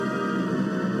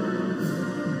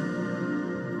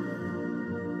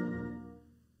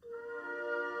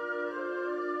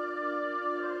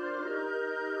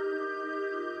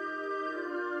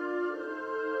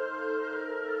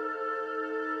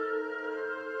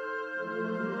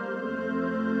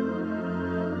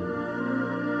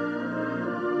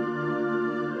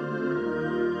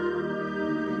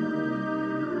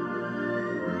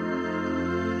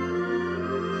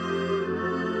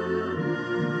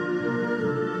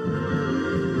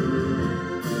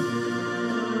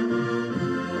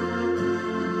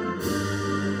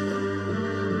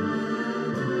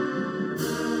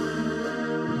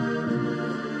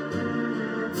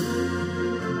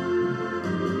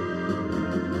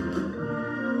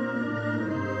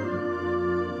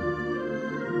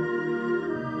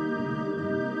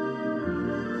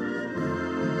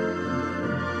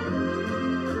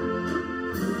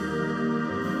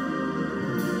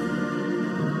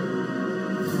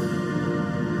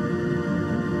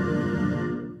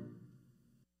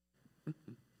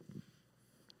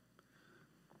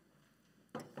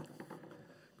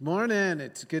Morning.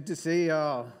 It's good to see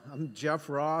y'all. I'm Jeff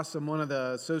Ross. I'm one of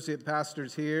the associate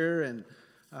pastors here, and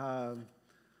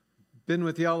been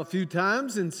with y'all a few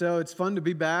times, and so it's fun to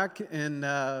be back in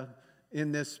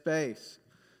this space.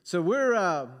 So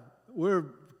we're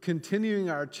continuing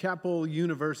our Chapel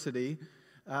University,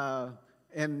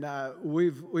 and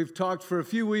we've talked for a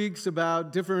few weeks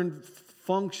about different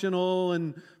functional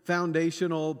and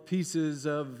foundational pieces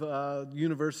of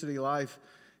university life.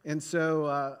 And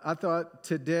so I thought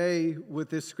today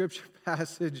with this scripture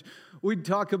passage, we'd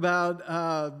talk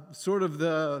about sort of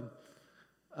the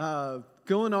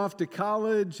going off to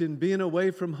college and being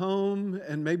away from home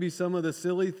and maybe some of the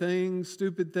silly things,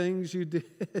 stupid things you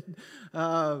did,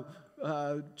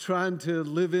 trying to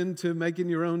live into making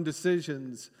your own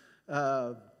decisions.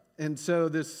 And so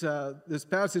this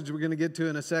passage we're going to get to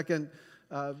in a second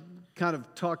kind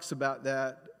of talks about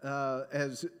that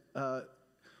as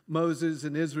Moses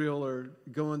and Israel are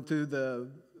going through the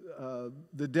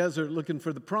desert looking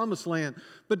for the promised land.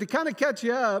 But to kind of catch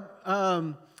you up,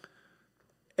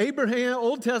 Abraham,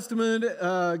 Old Testament,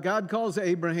 God calls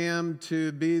Abraham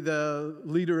to be the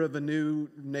leader of a new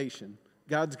nation.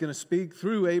 God's going to speak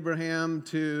through Abraham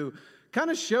to kind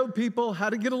of show people how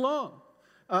to get along.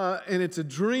 And it's a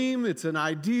dream, it's an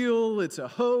ideal, it's a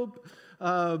hope.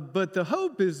 But the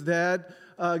hope is that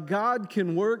God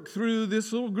can work through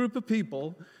this little group of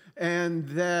people, and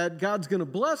that God's going to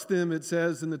bless them, it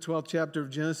says in the 12th chapter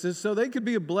of Genesis, so they could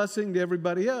be a blessing to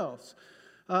everybody else.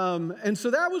 And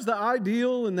so that was the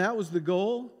ideal, and that was the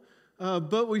goal.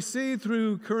 But we see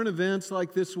through current events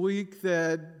like this week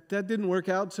that didn't work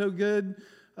out so good.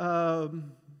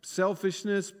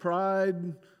 Selfishness,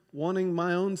 pride, wanting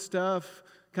my own stuff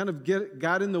kind of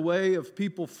got in the way of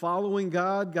people following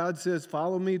God. God says,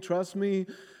 follow me, trust me.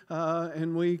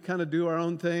 And we kind of do our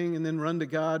own thing and then run to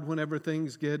God whenever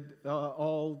things get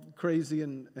all crazy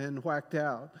and whacked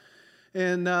out.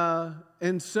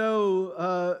 And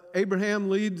so Abraham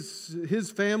leads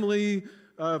his family.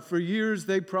 For years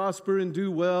they prosper and do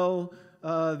well.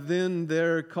 Then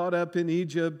they're caught up in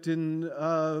Egypt, and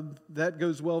that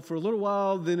goes well for a little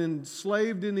while. Then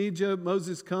enslaved in Egypt,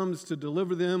 Moses comes to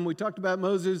deliver them. We talked about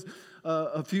Moses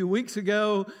a few weeks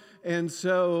ago. And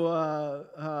so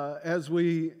as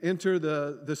we enter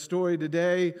the story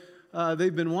today,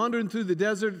 they've been wandering through the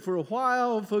desert for a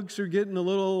while. Folks are getting a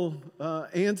little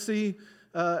antsy.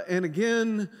 And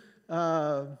again,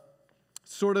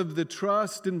 sort of the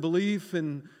trust and belief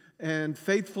and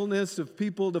faithfulness of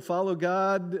people to follow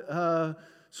God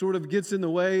sort of gets in the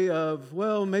way of,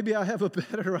 well, maybe I have a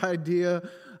better idea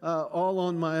all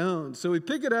on my own. So we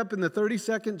pick it up in the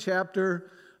 32nd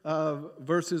chapter,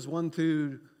 verses 1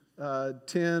 through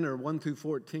 10 or 1 through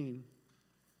 14.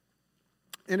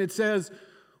 And it says,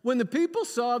 when the people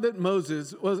saw that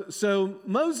Moses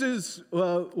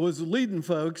was leading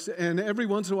folks, and every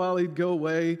once in a while he'd go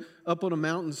away up on a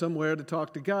mountain somewhere to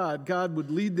talk to God. God would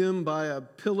lead them by a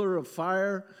pillar of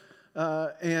fire,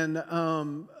 and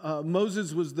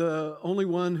Moses was the only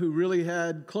one who really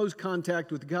had close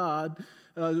contact with God.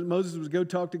 Moses would go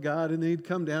talk to God, and then he'd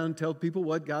come down and tell people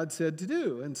what God said to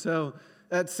do. And so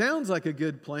that sounds like a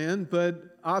good plan,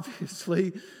 but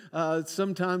obviously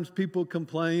sometimes people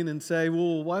complain and say,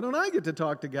 well, why don't I get to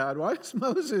talk to God? Why is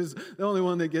Moses the only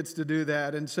one that gets to do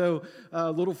that? And so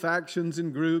little factions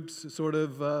and groups sort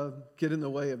of get in the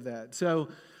way of that. So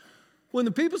when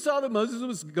the people saw that Moses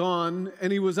was gone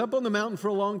and he was up on the mountain for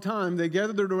a long time, they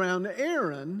gathered around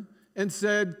Aaron and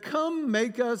said, come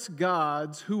make us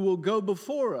gods who will go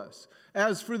before us.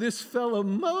 As for this fellow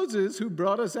Moses who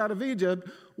brought us out of Egypt,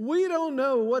 we don't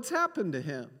know what's happened to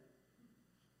him.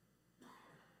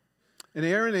 And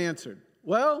Aaron answered,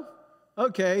 well,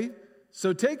 okay,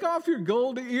 so take off your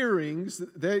gold earrings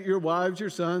that your wives, your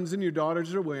sons, and your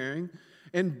daughters are wearing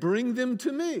and bring them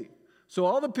to me. So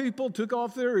all the people took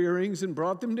off their earrings and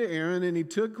brought them to Aaron, and he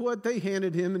took what they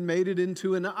handed him and made it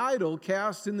into an idol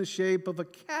cast in the shape of a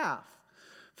calf,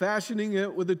 fashioning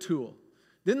it with a tool.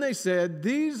 Then they said,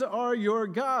 these are your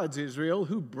gods, Israel,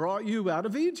 who brought you out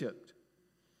of Egypt.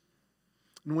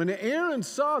 And when Aaron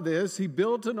saw this, he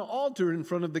built an altar in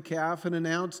front of the calf and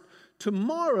announced,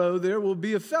 tomorrow there will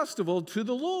be a festival to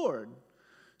the Lord.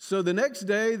 So the next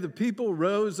day, the people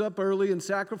rose up early and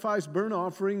sacrificed burnt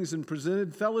offerings and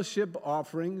presented fellowship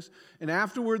offerings. And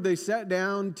afterward, they sat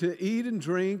down to eat and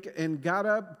drink and got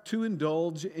up to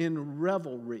indulge in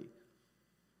revelry.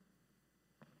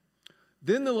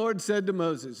 Then the Lord said to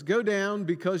Moses, go down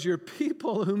because your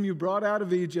people whom you brought out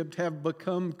of Egypt have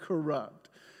become corrupt.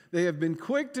 They have been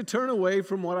quick to turn away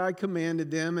from what I commanded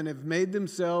them and have made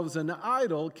themselves an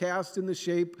idol cast in the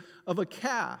shape of a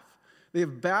calf. They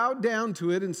have bowed down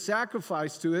to it and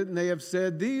sacrificed to it, and they have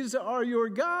said, "These are your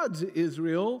gods,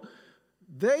 Israel.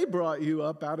 They brought you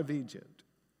up out of Egypt."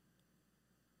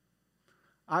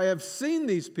 "I have seen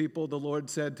these people," the Lord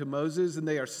said to Moses, "and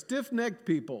they are stiff-necked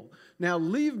people. Now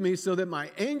leave me so that my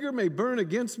anger may burn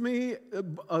against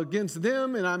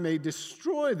them, and I may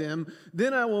destroy them.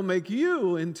 Then I will make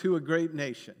you into a great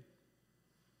nation."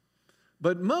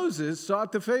 But Moses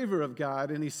sought the favor of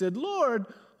God, and he said, "Lord,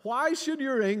 why should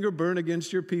your anger burn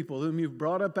against your people, whom you've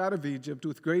brought up out of Egypt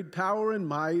with great power and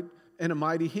might and a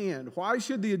mighty hand? Why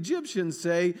should the Egyptians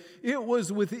say it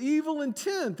was with evil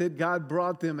intent that God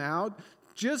brought them out,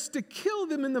 just to kill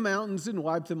them in the mountains and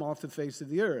wipe them off the face of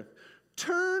the earth?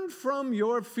 Turn from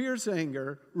your fierce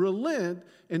anger, relent,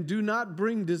 and do not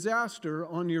bring disaster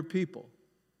on your people.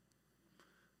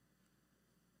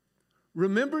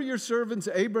 Remember your servants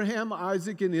Abraham,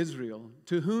 Isaac, and Israel,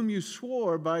 to whom you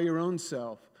swore by your own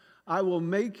self. I will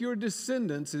make your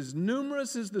descendants as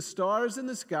numerous as the stars in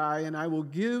the sky, and I will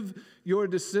give your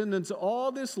descendants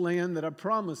all this land that I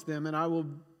promised them, and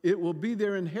it will be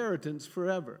their inheritance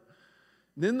forever."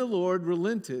 Then the Lord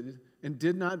relented and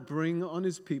did not bring on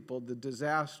his people the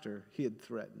disaster he had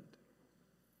threatened.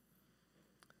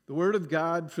 The word of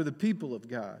God for the people of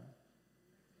God.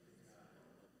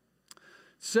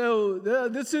 So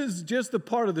this is just a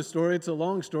part of the story. It's a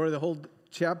long story, the whole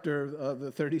chapter of the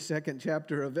 32nd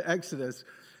chapter of Exodus.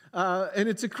 And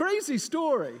it's a crazy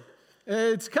story.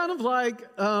 It's kind of like,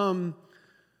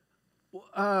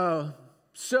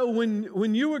 so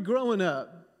when you were growing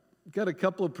up, got a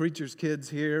couple of preacher's kids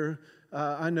here.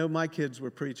 I know my kids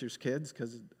were preacher's kids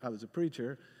because I was a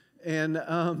preacher. And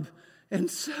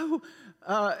so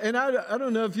I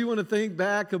don't know if you want to think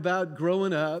back about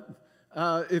growing up,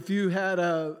 if you had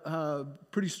a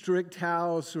pretty strict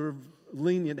house or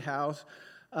lenient house.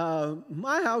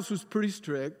 My house was pretty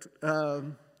strict,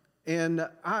 and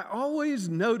I always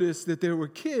noticed that there were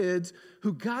kids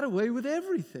who got away with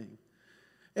everything.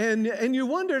 And you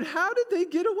wondered, how did they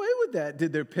get away with that?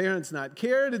 Did their parents not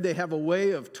care? Did they have a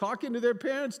way of talking to their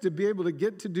parents to be able to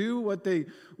get to do what they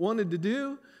wanted to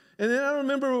do? And then I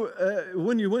remember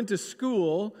when you went to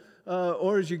school,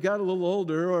 or as you got a little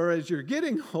older, or as you're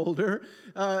getting older,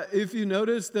 if you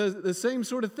notice the same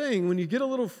sort of thing. When you get a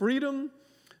little freedom,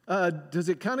 does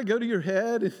it kind of go to your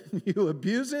head and you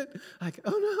abuse it? Like,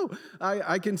 oh no,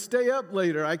 I can stay up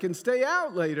later, I can stay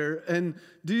out later. And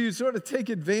do you sort of take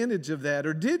advantage of that?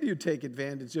 Or did you take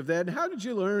advantage of that? And how did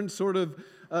you learn sort of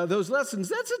those lessons?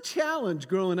 That's a challenge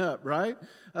growing up, right?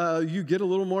 You get a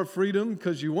little more freedom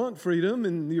because you want freedom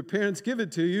and your parents give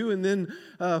it to you. And then,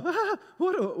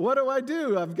 what do I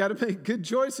do? I've got to make good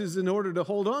choices in order to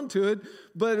hold on to it.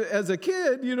 But as a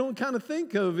kid, you don't kind of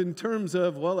think of in terms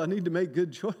of, well, I need to make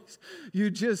good choice. You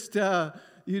just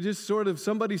sort of,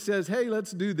 somebody says, hey,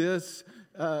 let's do this,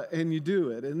 and you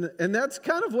do it. And that's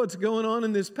kind of what's going on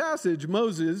in this passage.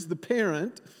 Moses, the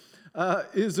parent,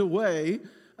 is away.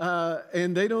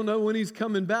 And they don't know when he's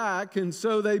coming back, and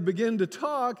so they begin to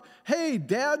talk. Hey,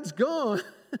 Dad's gone.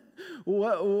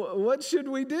 What should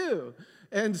we do?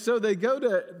 And so they go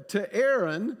to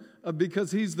Aaron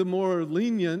because he's the more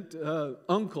lenient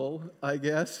uncle, I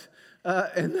guess.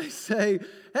 And they say,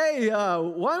 hey,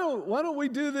 why don't we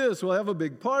do this? We'll have a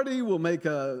big party. We'll make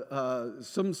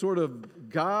some sort of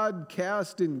god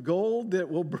cast in gold that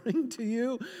we'll bring to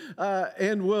you.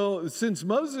 And since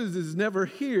Moses is never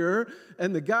here,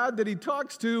 and the God that he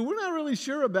talks to, we're not really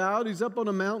sure about. He's up on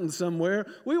a mountain somewhere.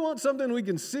 We want something we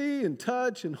can see and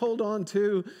touch and hold on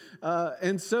to.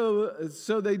 And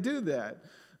so they do that.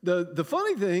 The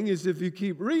funny thing is, if you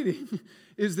keep reading,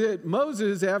 is that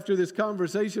Moses, after this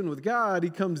conversation with God, he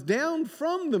comes down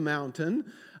from the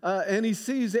mountain and he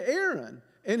sees Aaron.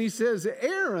 And he says,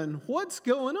 Aaron, what's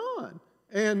going on?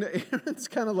 And Aaron's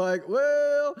kind of like,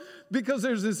 well, because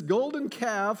there's this golden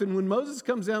calf, and when Moses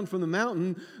comes down from the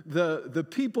mountain, the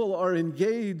people are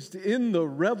engaged in the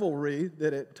revelry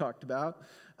that it talked about.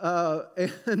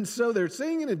 And so they're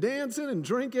singing and dancing and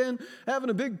drinking, having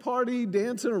a big party,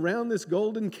 dancing around this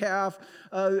golden calf.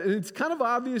 And it's kind of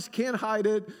obvious, can't hide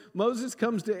it. Moses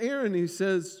comes to Aaron and he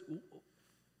says,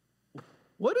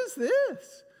 what is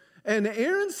this? And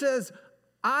Aaron says,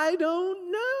 I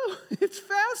don't know. It's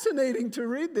fascinating to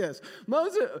read this.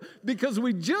 Moses, because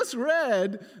we just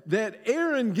read that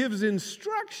Aaron gives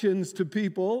instructions to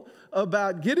people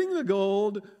about getting the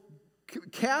gold,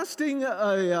 casting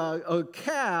a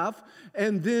calf,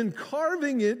 and then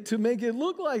carving it to make it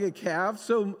look like a calf.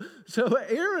 So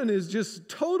Aaron is just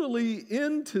totally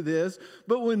into this.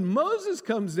 But when Moses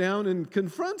comes down and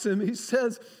confronts him, he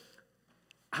says,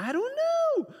 I don't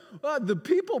know. The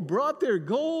people brought their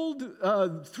gold,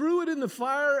 threw it in the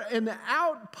fire, and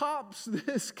out pops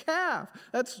this calf.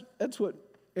 That's what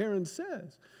Aaron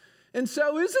says. And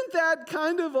so isn't that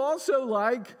kind of also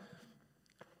like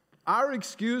our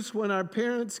excuse when our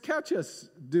parents catch us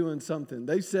doing something?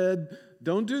 They said,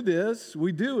 don't do this.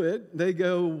 We do it. They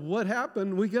go, what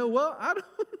happened? We go, well, I don't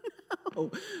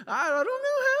know. I don't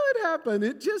know how it happened.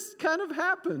 It just kind of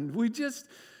happened.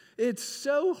 It's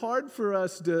so hard for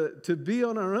us to be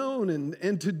on our own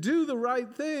and to do the right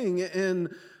thing.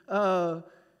 And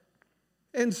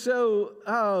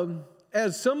so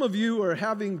as some of you are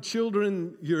having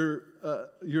children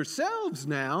yourselves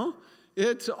now,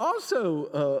 it's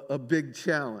also a big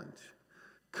challenge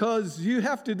because you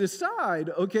have to decide,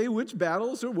 okay, which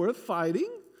battles are worth fighting?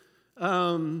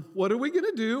 What are we going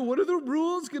to do? What are the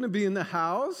rules going to be in the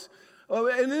house?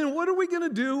 And then what are we going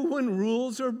to do when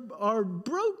rules are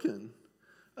broken?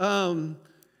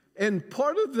 And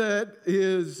part of that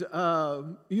is,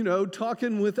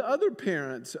 talking with other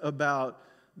parents about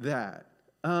that.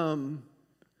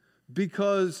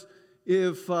 Because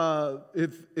if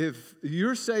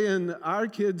you're saying our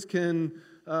kids can,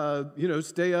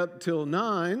 stay up till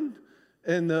 9,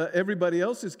 and everybody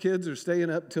else's kids are staying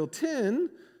up till 10,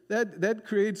 that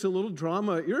creates a little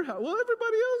drama at your house. Well,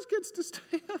 everybody else gets to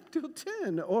stay up till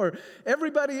 10, or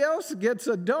everybody else gets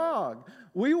a dog.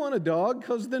 We want a dog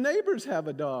because the neighbors have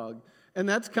a dog. And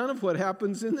that's kind of what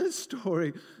happens in this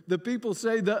story. The people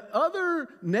say the other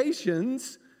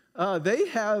nations, they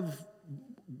have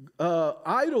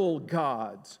idol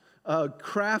gods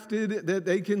crafted that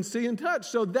they can see and touch.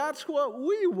 So that's what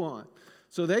we want.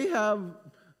 So they have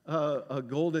a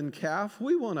golden calf.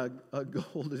 We want a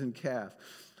golden calf.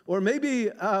 Or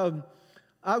maybe I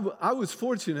was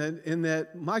fortunate in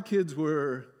that my kids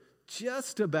were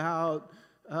just about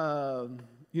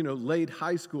late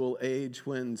high school age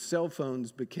when cell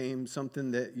phones became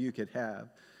something that you could have.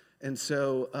 And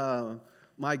so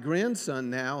my grandson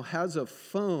now has a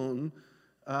phone,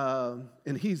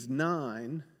 and he's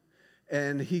 9,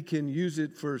 and he can use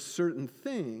it for certain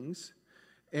things.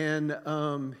 And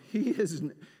he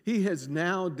has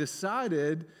now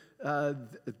decided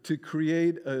to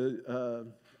create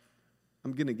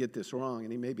I'm going to get this wrong,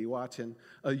 and he may be watching,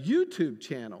 a YouTube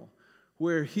channel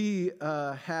where he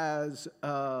has,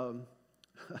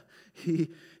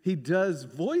 he does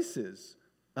voices.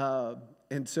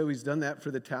 And so he's done that for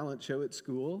the talent show at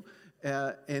school.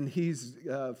 And he's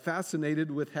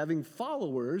fascinated with having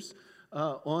followers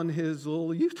on his little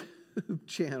YouTube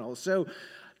channel. So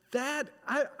that,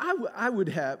 I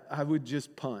would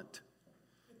just punt.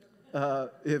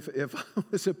 If I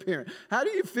was a parent. How do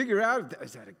you figure out,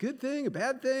 is that a good thing, a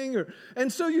bad thing? And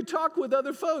so you talk with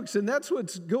other folks, and that's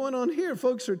what's going on here.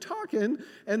 Folks are talking,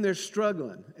 and they're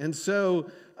struggling. And so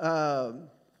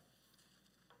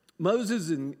Moses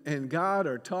and God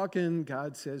are talking.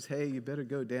 God says, hey, you better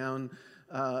go down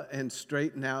and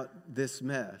straighten out this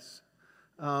mess.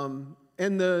 And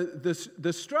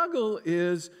the struggle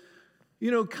is,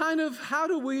 kind of how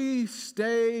do we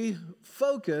stay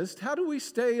focused? How do we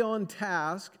stay on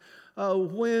task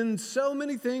when so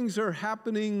many things are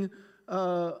happening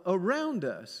around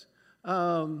us?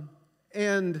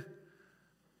 And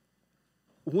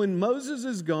when Moses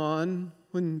is gone,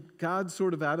 when God's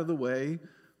sort of out of the way,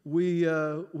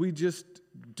 we just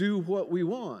do what we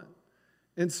want.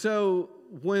 And so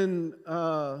when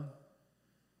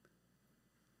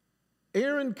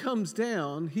Aaron comes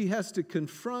down, he has to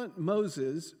confront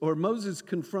Moses, or Moses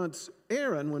confronts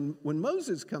Aaron when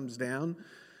Moses comes down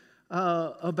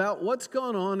about what's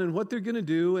gone on and what they're going to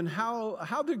do and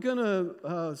how they're going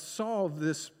to solve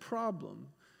this problem.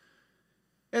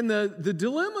 And the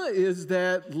dilemma is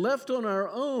that left on our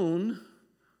own,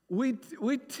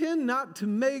 we tend not to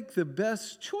make the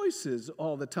best choices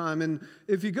all the time. And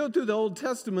if you go through the Old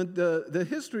Testament, the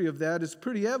history of that is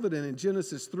pretty evident. In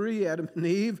Genesis 3, Adam and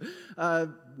Eve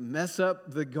mess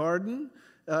up the garden.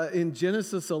 In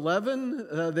Genesis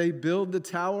 11, they build the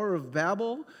Tower of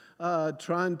Babel,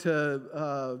 trying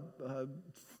to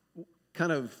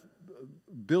kind of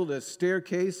build a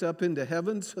staircase up into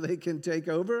heaven so they can take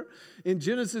over. In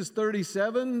Genesis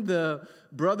 37, the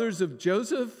brothers of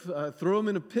Joseph throw him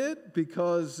in a pit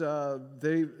because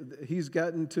he's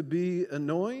gotten to be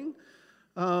annoying.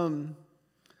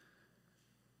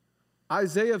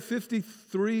 Isaiah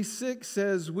 53:6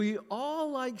 says, we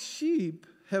all like sheep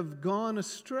have gone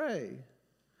astray.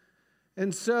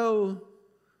 And so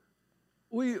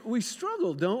we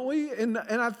struggle, don't we? And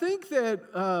I think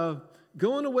that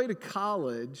going away to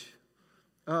college,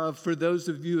 for those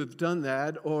of you who have done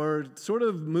that, or sort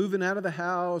of moving out of the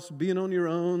house, being on your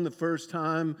own the first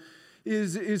time,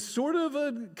 is sort of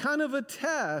a kind of a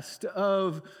test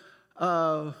of,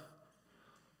 am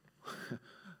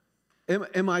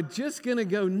I just going to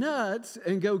go nuts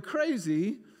and go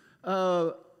crazy,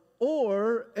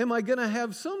 or am I going to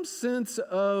have some sense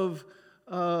of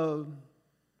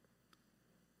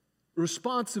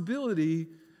responsibility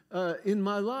in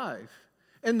my life?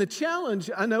 And the challenge,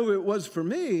 I know it was for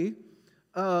me,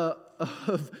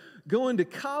 of going to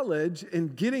college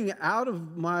and getting out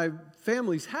of my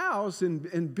family's house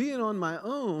and being on my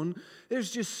own, there's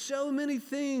just so many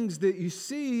things that you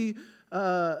see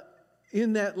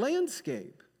in that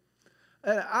landscape.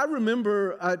 I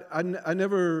remember I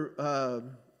never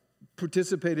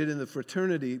participated in the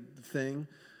fraternity thing,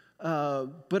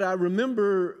 but I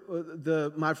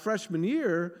remember my freshman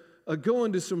year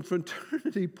going to some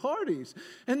fraternity parties.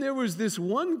 And there was this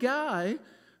one guy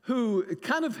who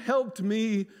kind of helped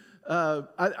me.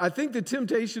 I think the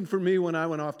temptation for me when I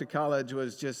went off to college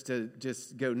was just to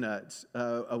go nuts.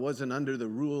 I wasn't under the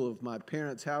rule of my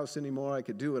parents' house anymore. I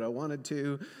could do what I wanted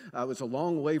to. I was a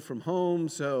long way from home,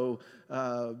 so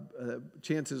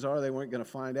chances are they weren't going to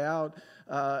find out.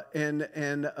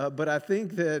 But I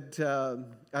think that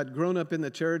I'd grown up in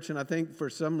the church, and I think for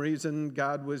some reason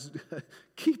God was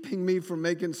keeping me from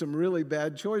making some really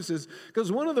bad choices.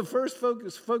 Because one of the first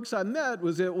folks I met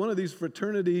was at one of these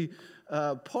fraternity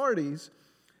parties,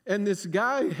 and this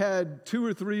guy had 2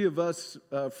 or 3 of us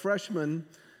freshmen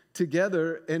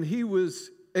together, and he was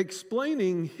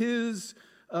explaining his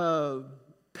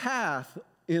path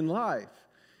in life.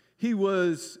 He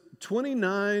was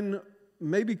 29,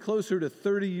 maybe closer to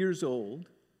 30 years old.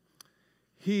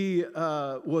 He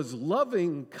was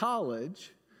loving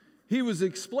college. He was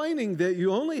explaining that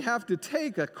you only have to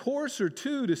take a course or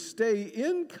 2 to stay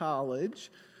in college,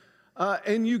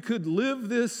 and you could live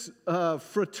this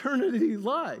fraternity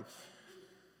life.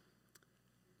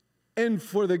 And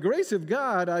for the grace of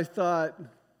God, I thought,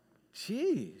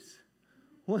 geez,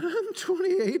 when I'm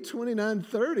 28, 29,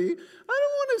 30, I don't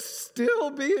want to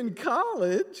still be in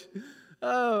college.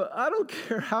 I don't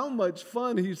care how much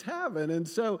fun he's having. And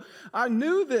so I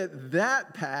knew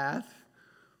that path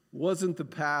wasn't the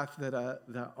path that I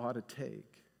ought to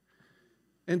take.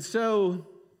 And so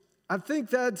I think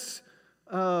that's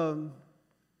the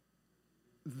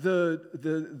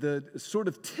sort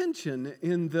of tension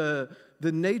in the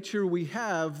nature we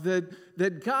have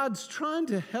that God's trying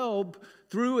to help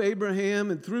through Abraham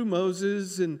and through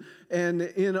Moses and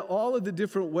in all of the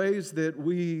different ways that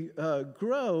we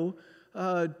grow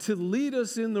to lead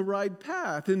us in the right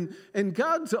path. And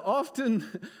God's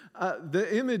often,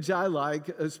 the image I like,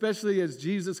 especially as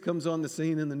Jesus comes on the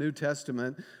scene in the New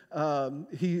Testament,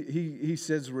 he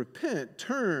says, repent,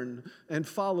 turn, and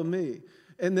follow me.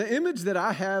 And the image that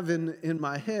I have in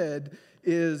my head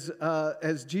is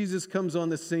as Jesus comes on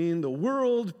the scene, the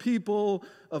world, people,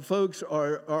 folks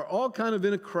are all kind of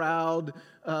in a crowd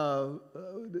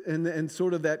and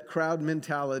sort of that crowd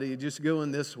mentality, just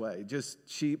going this way, just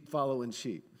sheep following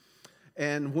sheep.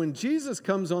 And when Jesus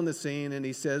comes on the scene and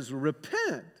he says,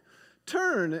 repent,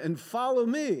 turn, and follow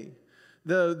me,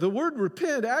 the word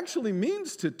repent actually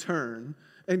means to turn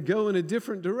and go in a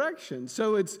different direction.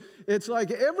 So it's like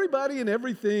everybody and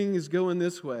everything is going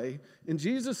this way, and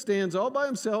Jesus stands all by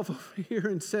himself over here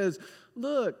and says,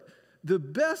 look, the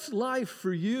best life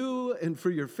for you and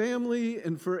for your family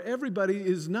and for everybody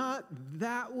is not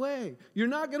that way. You're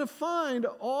not going to find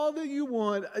all that you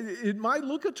want. It might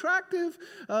look attractive.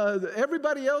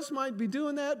 Everybody else might be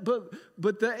doing that,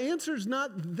 but the answer's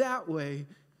not that way.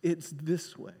 It's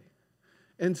this way.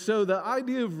 And so the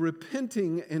idea of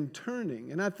repenting and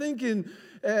turning, and I think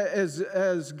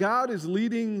as God is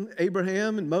leading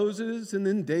Abraham and Moses and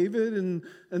then David and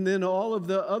then all of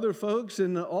the other folks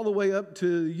and all the way up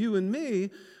to you and me,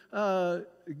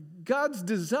 God's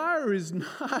desire is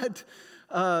not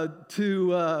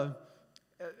to,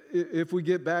 if we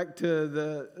get back to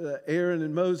the Aaron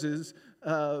and Moses,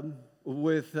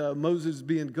 with Moses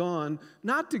being gone,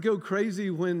 not to go crazy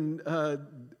when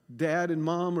Dad and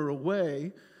Mom are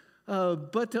away,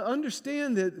 but to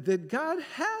understand that God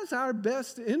has our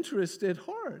best interest at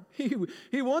heart.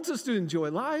 He wants us to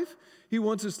enjoy life. He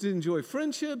wants us to enjoy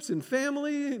friendships and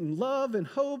family and love and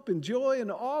hope and joy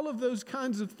and all of those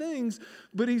kinds of things.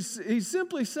 But he's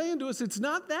simply saying to us, it's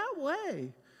not that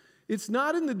way. It's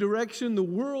not in the direction the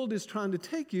world is trying to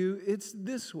take you. It's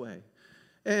this way.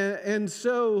 And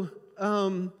so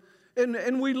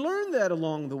we learn that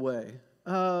along the way.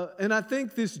 And I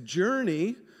think this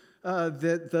journey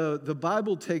that the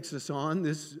Bible takes us on,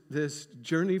 this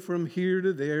journey from here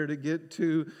to there to get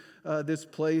to this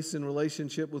place in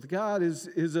relationship with God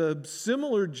is a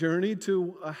similar journey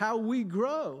to how we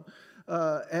grow.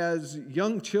 as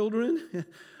young children,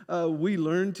 we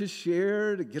learn to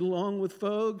share, to get along with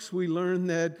folks. We learn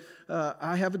that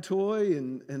I have a toy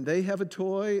and they have a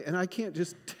toy, and I can't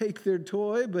just take their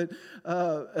toy, but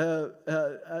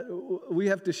we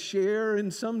have to share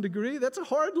in some degree. That's a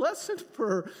hard lesson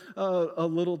for a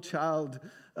little child.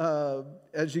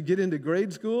 As you get into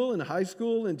grade school and high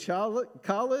school and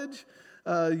college,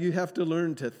 you have to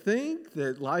learn to think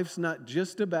that life's not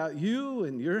just about you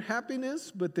and your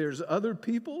happiness, but there's other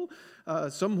people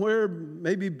somewhere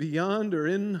maybe beyond or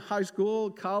in high school,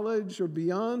 college, or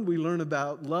beyond. We learn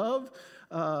about love,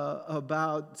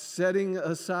 about setting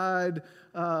aside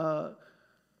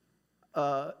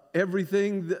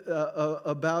everything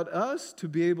about us to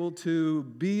be able to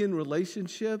be in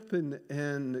relationship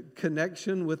and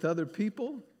connection with other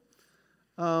people.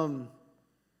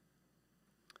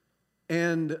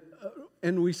 And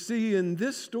we see in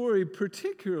this story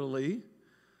particularly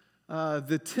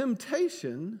the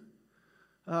temptation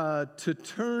to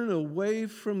turn away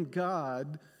from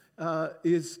God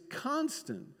is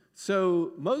constant.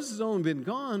 So Moses has only been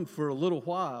gone for a little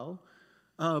while,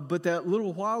 but that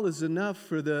little while is enough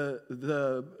for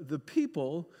the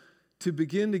people to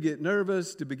begin to get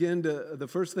nervous, the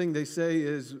first thing they say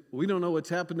is, we don't know what's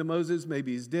happened to Moses.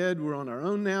 Maybe he's dead. We're on our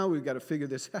own now. We've got to figure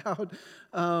this out.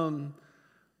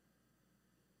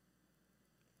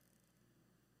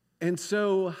 And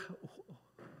so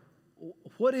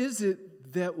what is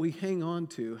it that we hang on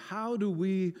to? How do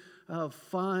we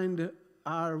find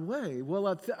our way? Well,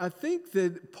 I think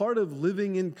that part of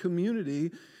living in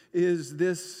community is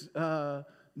this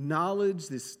knowledge,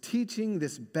 this teaching,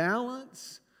 this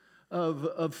balance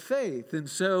of faith. And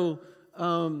so,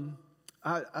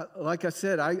 like I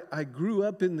said, I grew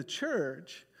up in the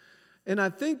church, and I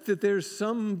think that there's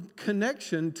some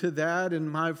connection to that in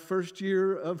my first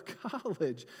year of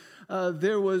college.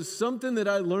 There was something that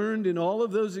I learned in all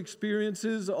of those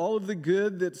experiences, all of the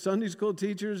good that Sunday school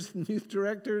teachers and youth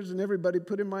directors and everybody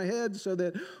put in my head, so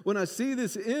that when I see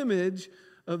this image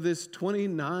of this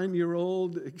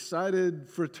 29-year-old excited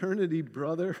fraternity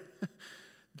brother,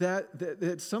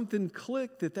 that something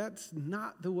clicked, that's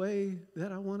not the way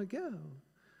that I want to go.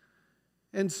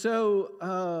 And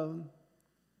so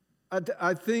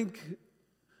I think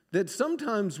that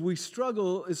sometimes we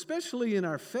struggle, especially in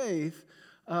our faith,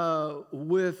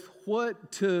 with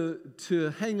what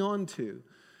to hang on to.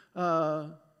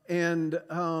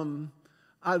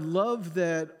 I love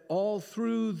that all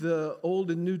through the Old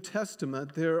and New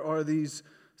Testament, there are these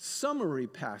summary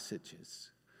passages.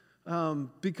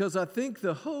 Because I think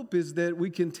the hope is that we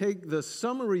can take the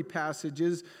summary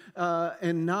passages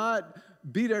and not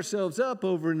beat ourselves up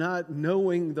over not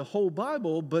knowing the whole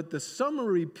Bible, but the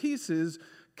summary pieces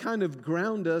kind of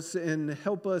ground us and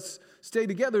help us stay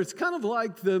together. It's kind of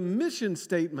like the mission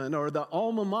statement or the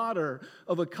alma mater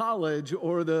of a college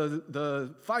or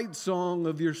the fight song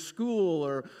of your school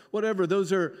or whatever.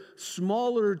 Those are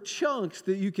smaller chunks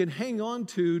that you can hang on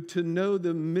to know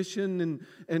the mission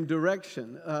and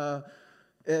direction.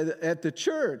 At the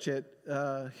church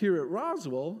here at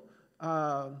Roswell,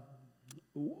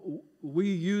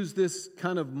 we use this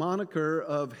kind of moniker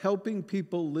of helping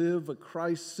people live a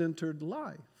Christ-centered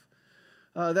life.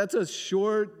 That's a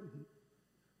short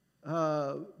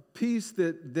piece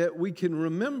that we can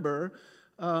remember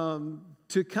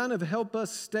to kind of help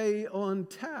us stay on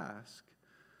task.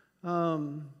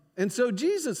 And so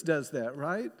Jesus does that,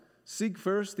 right? Seek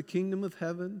first the kingdom of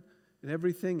heaven, and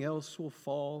everything else will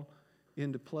fall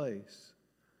into place.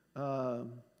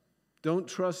 Don't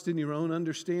trust in your own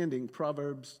understanding,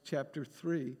 Proverbs chapter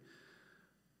 3.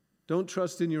 Don't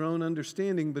trust in your own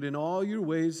understanding, but in all your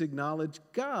ways acknowledge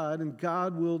God, and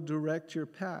God will direct your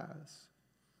paths.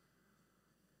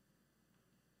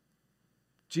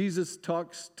 Jesus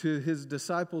talks to his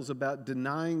disciples about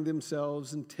denying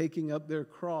themselves and taking up their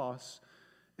cross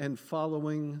and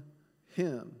following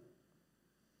him.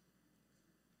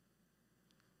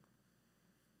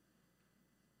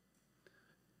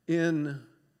 In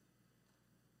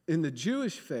the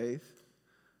Jewish faith,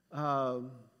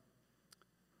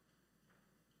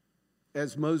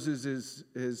 as Moses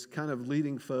is kind of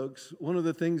leading folks, one of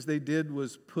the things they did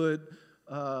was put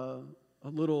a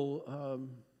little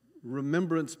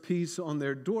remembrance piece on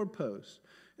their doorpost.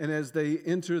 And as they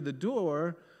enter the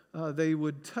door, they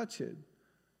would touch it.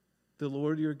 The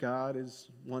Lord your God is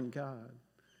one God.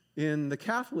 In the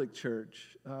Catholic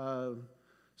Church,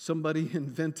 somebody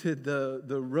invented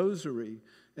the rosary,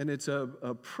 and it's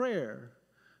a prayer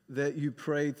that you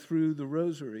pray through the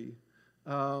rosary.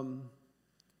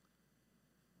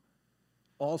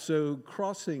 Also,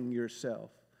 crossing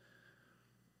yourself.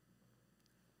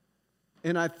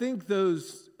 And I think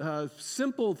those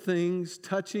simple things,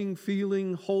 touching,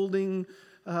 feeling, holding,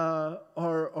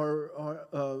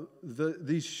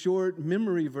 these short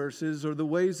memory verses are the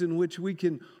ways in which we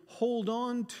can hold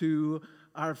on to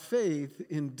our faith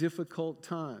in difficult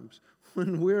times.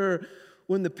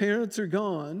 When the parents are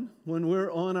gone, when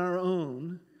we're on our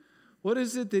own, what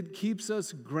is it that keeps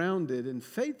us grounded and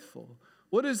faithful?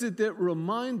 What is it that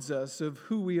reminds us of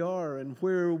who we are and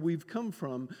where we've come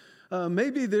from?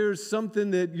 Maybe there's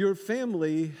something that your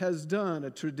family has done, a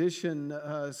tradition,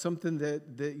 something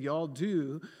that y'all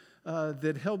do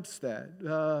that helps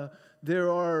that. There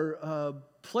are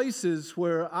places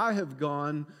where I have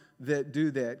gone that do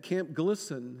that. Camp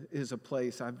Glisten is a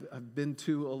place I've been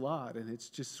to a lot, and it's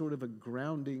just sort of a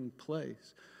grounding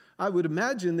place. I would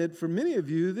imagine that for many of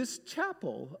you, this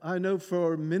chapel, I know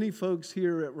for many folks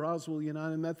here at Roswell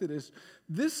United Methodist,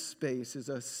 this space is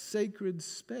a sacred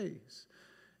space.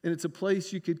 And it's a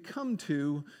place you could come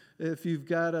to if you've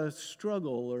got a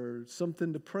struggle or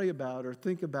something to pray about or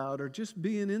think about, or just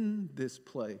being in this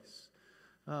place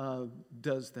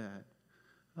does that.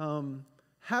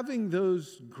 Having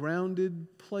those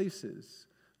grounded places.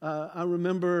 I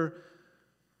remember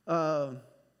that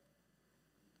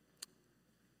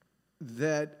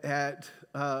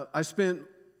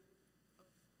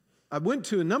I went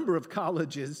to a number of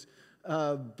colleges,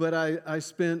 but I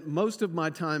spent most of my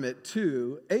time at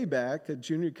ABAC, a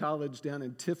junior college down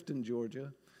in Tifton,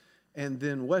 Georgia, and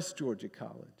then West Georgia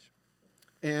College.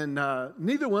 And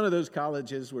neither one of those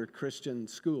colleges were Christian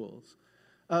schools,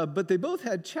 but they both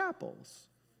had chapels,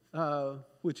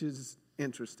 which is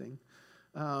interesting.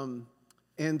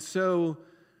 And so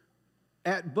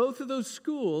at both of those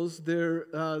schools,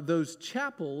 those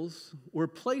chapels were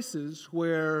places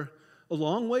where, a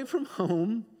long way from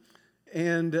home,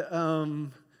 and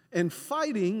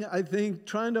fighting, I think,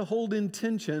 trying to hold in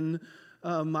tension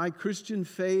my Christian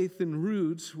faith and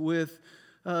roots with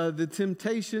the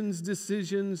temptations,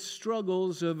 decisions,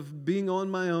 struggles of being on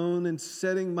my own and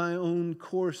setting my own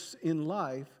course in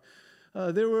life.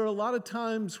 There were a lot of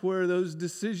times where those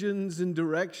decisions and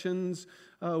directions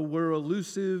were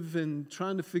elusive, and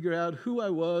trying to figure out who I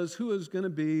was going to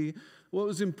be, what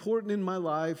was important in my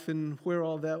life, and where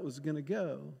all that was going to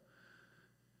go.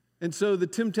 And so the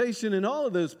temptation in all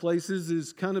of those places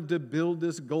is kind of to build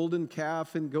this golden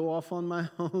calf and go off on my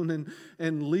own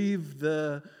and leave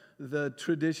the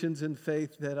traditions and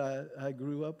faith that I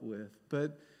grew up with.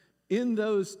 But in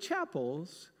those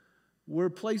chapels were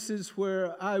places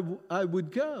where I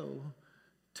would go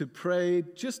to pray,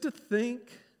 just to think,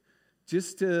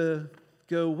 just to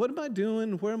go, what am I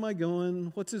doing? Where am I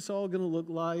going? What's this all going to look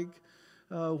like?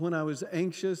 When I was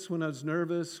anxious, when I was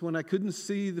nervous, when I couldn't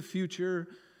see the future.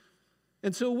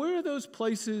 And so where are those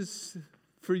places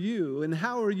for you? And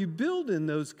how are you building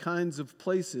those kinds of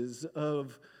places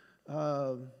of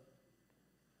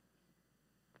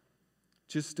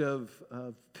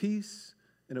peace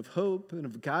and of hope and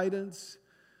of guidance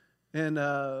and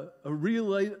a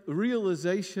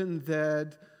realization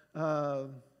that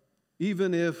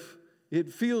even if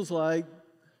it feels like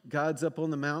God's up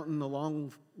on the mountain a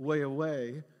long way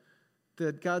away,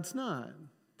 that God's not,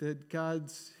 that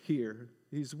God's here.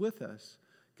 He's with us.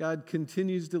 God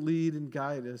continues to lead and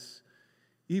guide us,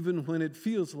 even when it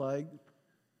feels like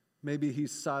maybe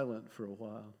He's silent for a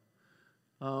while.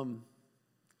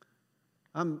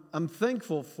 I'm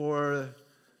thankful for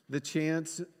the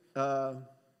chance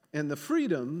and the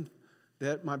freedom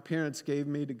that my parents gave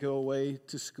me to go away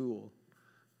to school.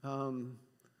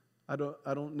 I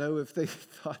don't know if they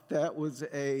thought that was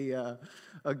a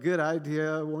good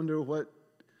idea. I wonder what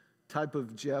type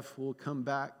of Jeff will come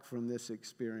back from this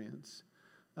experience.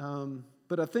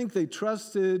 But I think they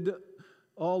trusted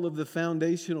all of the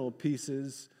foundational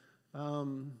pieces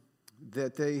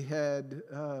that they had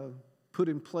put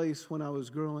in place when I was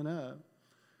growing up.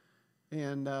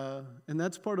 And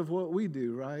that's part of what we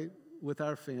do, right, with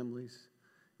our families,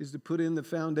 is to put in the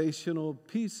foundational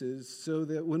pieces so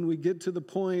that when we get to the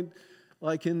point,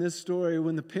 like in this story,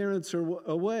 when the parents are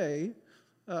away,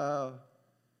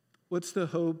 what's the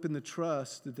hope and the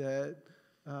trust that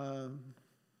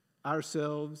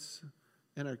ourselves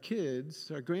and our kids,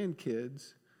 our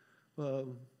grandkids,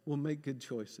 will make good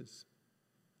choices?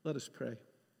 Let us pray.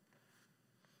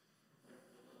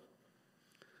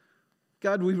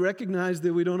 God, we recognize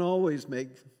that we don't always make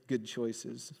good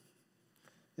choices.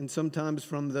 And sometimes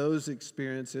from those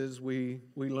experiences, we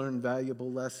learn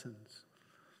valuable lessons.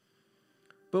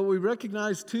 But we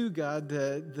recognize too, God,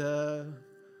 that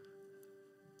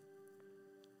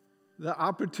the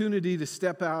opportunity to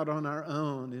step out on our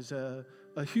own is a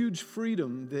huge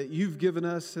freedom that you've given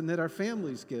us and that our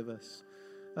families give us.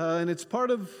 And it's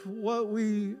part of what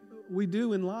we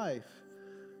do in life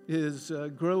is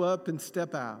grow up and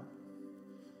step out.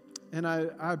 And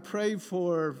I pray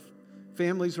for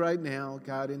families right now,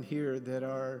 God, in here that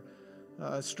are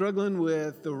struggling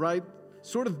with the right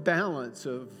sort of balance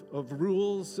of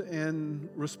rules and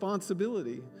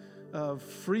responsibility, of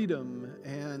freedom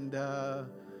and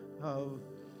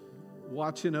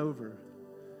watching over.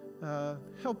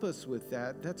 Help us with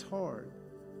that. That's hard.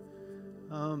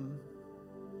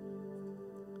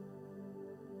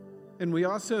 And we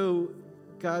also,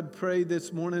 God, pray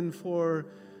this morning for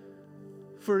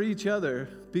each other,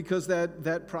 because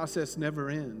that process never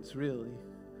ends, really.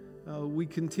 We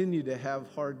continue to have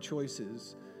hard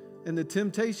choices. And the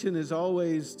temptation is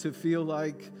always to feel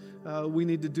like we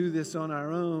need to do this on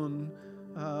our own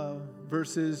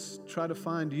versus try to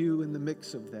find you in the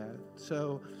mix of that.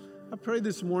 So I pray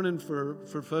this morning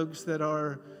for folks that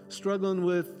are struggling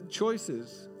with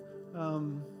choices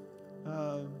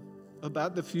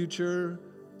about the future,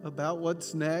 about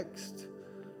what's next,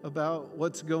 about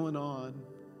what's going on,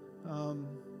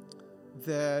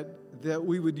 that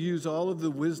we would use all of the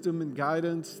wisdom and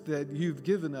guidance that you've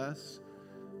given us,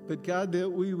 but God, that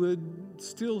we would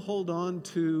still hold on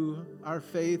to our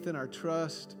faith and our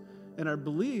trust and our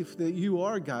belief that you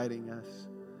are guiding us,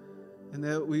 and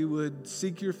that we would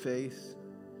seek your face.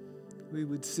 We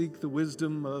would seek the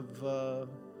wisdom of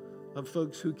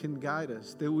folks who can guide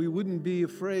us, that we wouldn't be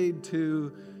afraid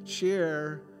to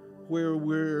share where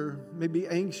we're maybe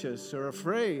anxious or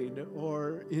afraid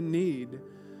or in need,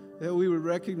 that we would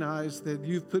recognize that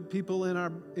you've put people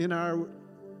in our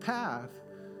path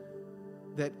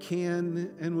that can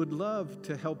and would love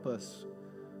to help us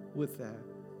with that.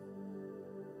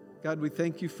 God, we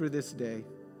thank you for this day,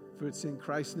 for it's in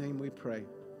Christ's name we pray.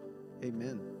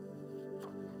 Amen.